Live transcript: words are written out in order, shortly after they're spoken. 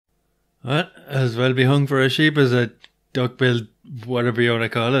What? As well be hung for a sheep as a duck-billed whatever you want to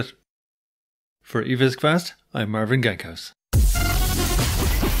call it. For Eviskvast, I'm Marvin Gankhouse.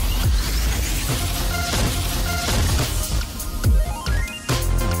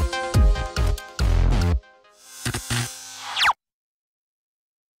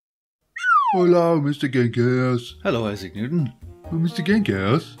 Hello, Mr. Gankhouse. Hello, Isaac Newton. Mr.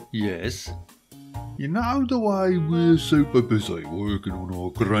 Gankhouse, Yes? you know the way we're super busy working on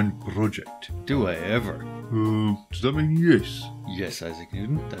our grand project. Do I ever? Does that mean yes? Yes, Isaac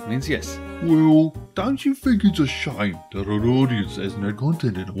Newton. That means yes. Well, don't you think it's a shame that our audience hasn't had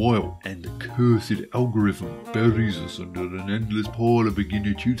content in a while, and the cursed algorithm buries us under an endless pile of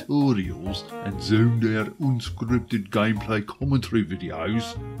beginner tutorials and zoned out unscripted gameplay commentary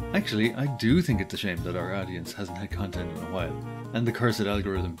videos? Actually, I do think it's a shame that our audience hasn't had content in a while, and the cursed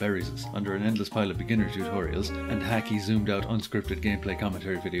algorithm buries us under an endless pile of beginner tutorials and hacky zoomed out unscripted gameplay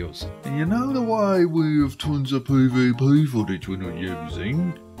commentary videos. And you know the way we have tons of PvP footage we're not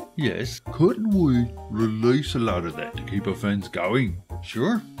using? Yes? Couldn't we release a lot of that to keep our fans going?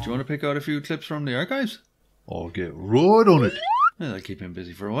 Sure. Do you want to pick out a few clips from the archives? I'll get right on it. Well, I'll keep him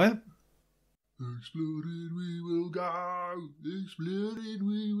busy for a while. Exploding we will go, exploding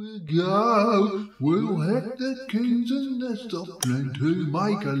we will go. We'll hit the keys and nest of plenty to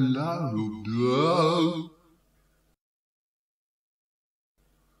make a load of dough.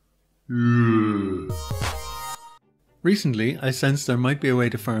 Yeah. Recently, I sensed there might be a way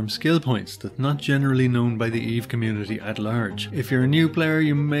to farm skill points that's not generally known by the EVE community at large. If you're a new player,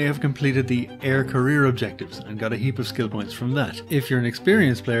 you may have completed the Air Career objectives and got a heap of skill points from that. If you're an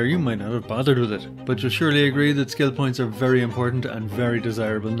experienced player, you might not have bothered with it, but you'll surely agree that skill points are very important and very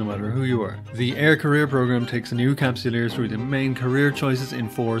desirable no matter who you are. The Air Career program takes a new Capsuleer through the main career choices in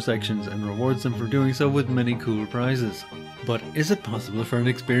 4 sections and rewards them for doing so with many cool prizes. But is it possible for an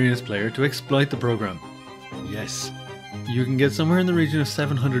experienced player to exploit the program? Yes. You can get somewhere in the region of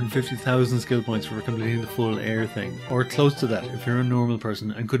 750,000 skill points for completing the full air thing, or close to that if you're a normal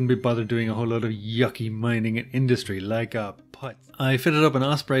person and couldn't be bothered doing a whole lot of yucky mining and industry like a putt. I fitted up an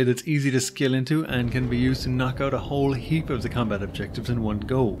Osprey that's easy to skill into and can be used to knock out a whole heap of the combat objectives in one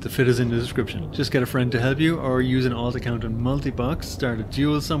go. The fit is in the description. Just get a friend to help you, or use an alt account in multi-box, start a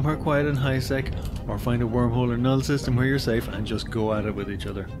duel somewhere quiet and high sec, or find a wormhole or null system where you're safe and just go at it with each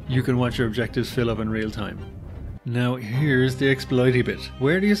other. You can watch your objectives fill up in real time. Now here's the exploity bit.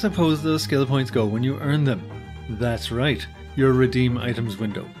 Where do you suppose those skill points go when you earn them? That's right, your redeem items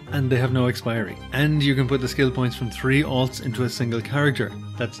window. And they have no expiry. And you can put the skill points from 3 alts into a single character.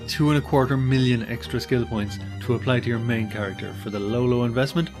 That's 2.25 million extra skill points to apply to your main character for the low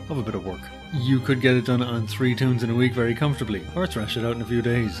investment of a bit of work. You could get it done on 3 tunes in a week very comfortably, or thrash it out in a few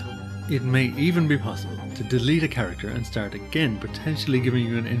days. It may even be possible to delete a character and start again, potentially giving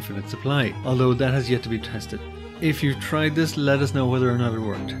you an infinite supply, although that has yet to be tested. If you've tried this, let us know whether or not it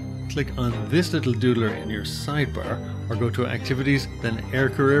worked. Click on this little doodler in your sidebar, or go to Activities, then Air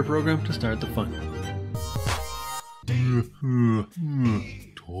Career Program to start the fun.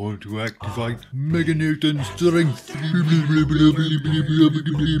 Time to activate Mega Newton Strength.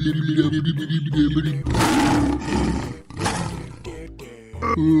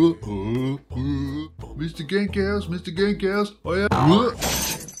 Mr. Gankhouse, I am...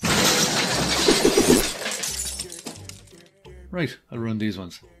 Right, I'll run these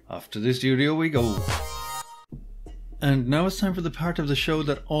ones. Off to the studio we go. And now it's time for the part of the show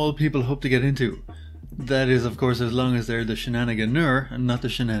that all people hope to get into. That is, of course, as long as they're the shenaniganer and not the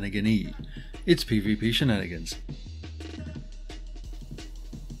shenaniganee. It's PvP shenanigans.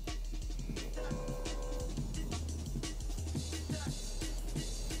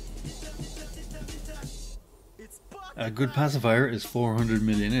 A good pacifier is 400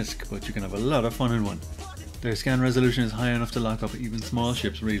 million ISK, but you can have a lot of fun in one. Their scan resolution is high enough to lock up even small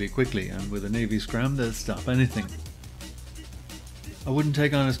ships really quickly, and with a navy scram they'll stop anything. I wouldn't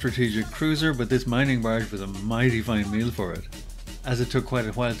take on a strategic cruiser, but this mining barge was a mighty fine meal for it. As it took quite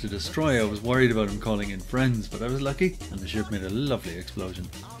a while to destroy, I was worried about him calling in friends, but I was lucky and the ship made a lovely explosion.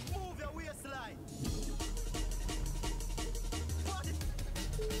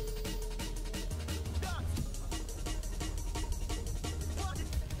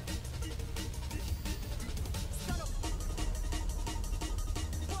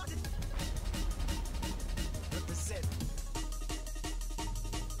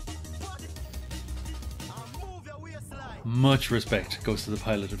 Much respect goes to the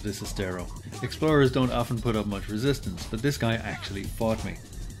pilot of this Astero. Explorers don't often put up much resistance, but this guy actually fought me.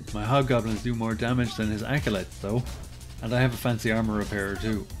 My Hobgoblins do more damage than his acolytes though, and I have a fancy armor repairer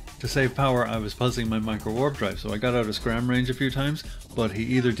too. To save power, I was pulsing my micro warp drive, so I got out of scram range a few times, but he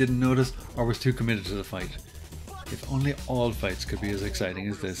either didn't notice or was too committed to the fight. If only all fights could be as exciting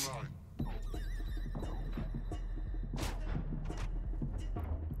as this.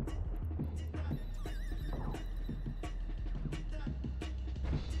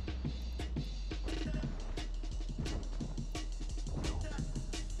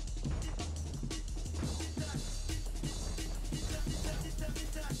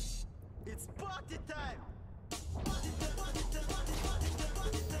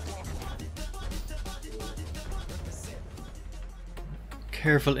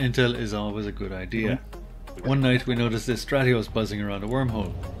 Careful intel is always a good idea. One night we noticed this Stratios buzzing around a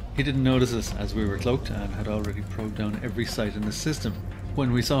wormhole. He didn't notice us as we were cloaked and had already probed down every site in the system.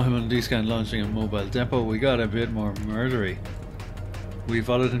 When we saw him on D-scan launching a mobile depot, we got a bit more murdery. We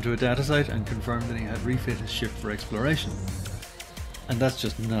followed him to a data site and confirmed that he had refit his ship for exploration. And that's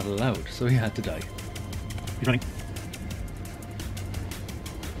just not allowed, so he had to die. He's running.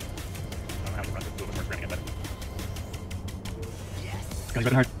 He's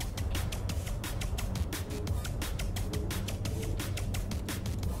running hard.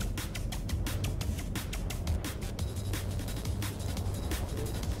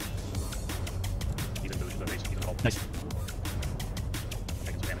 Nice.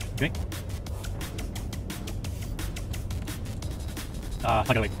 Okay. I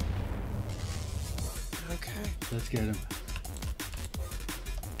got away. Okay. Let's get him.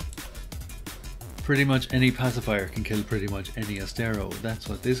 Pretty much any pacifier can kill pretty much any Astero. That's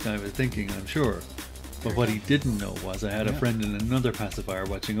what this guy was thinking, I'm sure. But what he didn't know was I had a friend in another pacifier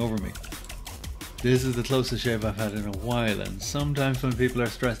watching over me. This is the closest shave I've had in a while, and sometimes when people are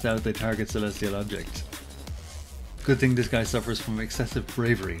stressed out they target celestial objects. Good thing this guy suffers from excessive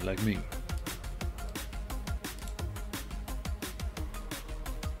bravery like me.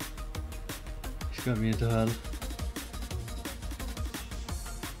 He's got me into hell.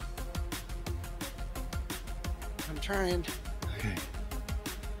 I'm trying. Okay.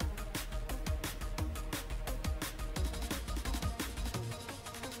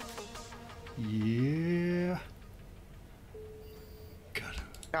 Yeah. Got him.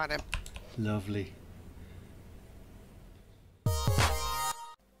 Got him. Lovely.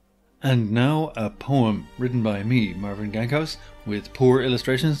 And now a poem written by me, Marvin Gankhouse, with poor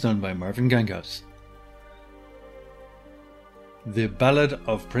illustrations done by Marvin Gankhouse. The Ballad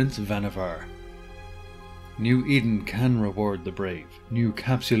of Prince Vannevar. New Eden can reward the brave, new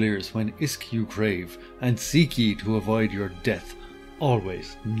capsuleers when isk you crave, and seek ye to avoid your death,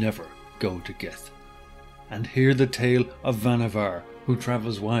 always, never go to Geth. And hear the tale of Vannevar, who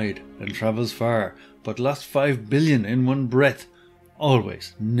travels wide and travels far, but lost 5 billion in one breath,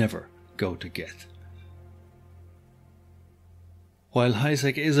 always, never go to Geth. While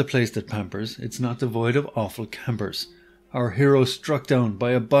Highsec is a place that pampers, it's not devoid of awful campers. Our hero struck down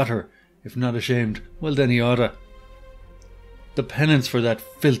by a botter. If not ashamed, well then he oughta. The penance for that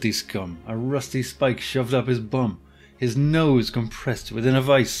filthy scum, a rusty spike shoved up his bum, his nose compressed within a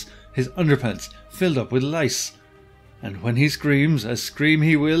vice, his underpants filled up with lice. And when he screams, as scream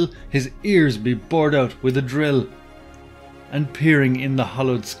he will, his ears be bored out with a drill. And peering in the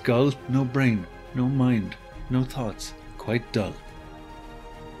hollowed skull, no brain, no mind, no thoughts, quite dull.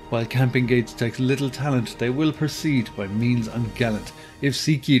 While camping gates takes little talent, they will proceed by means ungallant. If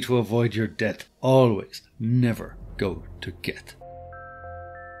seek ye to avoid your death, always, never go to Geth.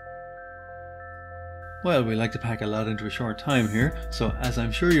 Well, we like to pack a lot into a short time here, so as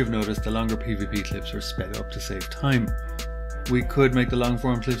I'm sure you've noticed, the longer PvP clips are sped up to save time. We could make the long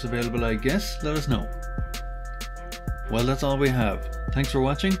form clips available, I guess. Let us know. Well, that's all we have. Thanks for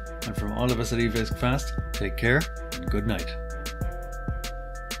watching, and from all of us at eVisc Fast, take care and good night.